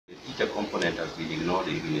teacher component has been ignored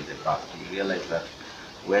even in the past. We realize that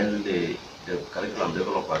when the curriculum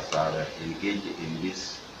developers are engaged in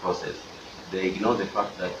this process, they ignore the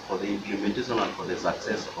fact that for the implementation and for the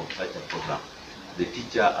success of such a program, the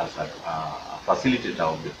teacher as a facilitator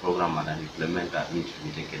of the program and an implementer needs to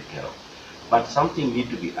be taken care of. But something needs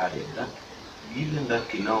to be added, that given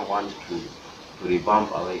that we now want to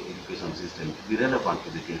revamp our education system to be relevant to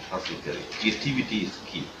the 21st century, creativity is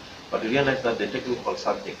key. But we realize that the technical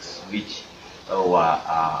subjects which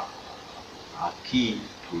are key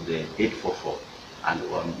to the 844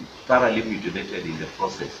 and were thoroughly mutilated in the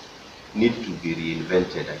process need to be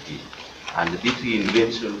reinvented again. And this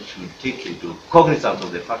reinvention should take into cognizance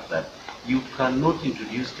of the fact that you cannot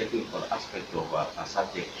introduce technical aspect of a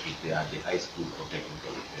subject at the high school or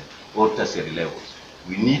technical or tertiary levels.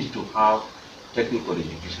 We need to have technical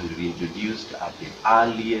education reintroduced at the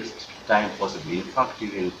earliest time possible. In fact,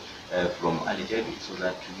 even from early childhood, so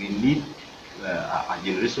that we need a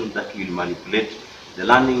generation that will manipulate the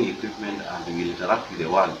learning equipment and will interact with the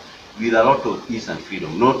world with a lot of ease and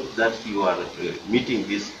freedom, not that you are meeting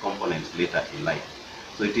these components later in life.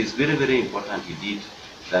 So it is very, very important indeed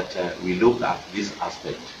that we look at this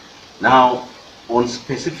aspect. Now, on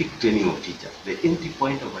specific training of teachers, the entry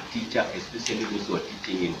point of a teacher, especially those who are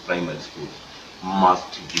teaching in primary schools,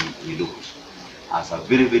 must be looked as a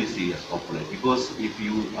very, very serious component, because if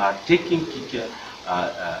you are taking teacher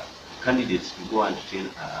candidates to go and train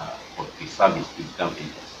for the service to become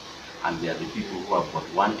teachers, and they are the people who have got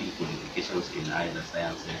wanting qualifications in either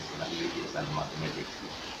sciences, languages, and mathematics,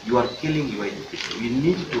 you are killing your education. We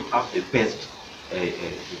need to have the best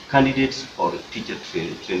candidates for teacher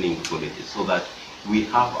training colleges, so that we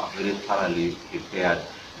have a very thoroughly prepared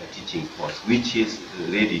teaching force, which is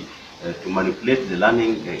ready to manipulate the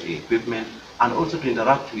learning equipment and also to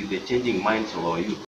interact with the changing minds of our youth.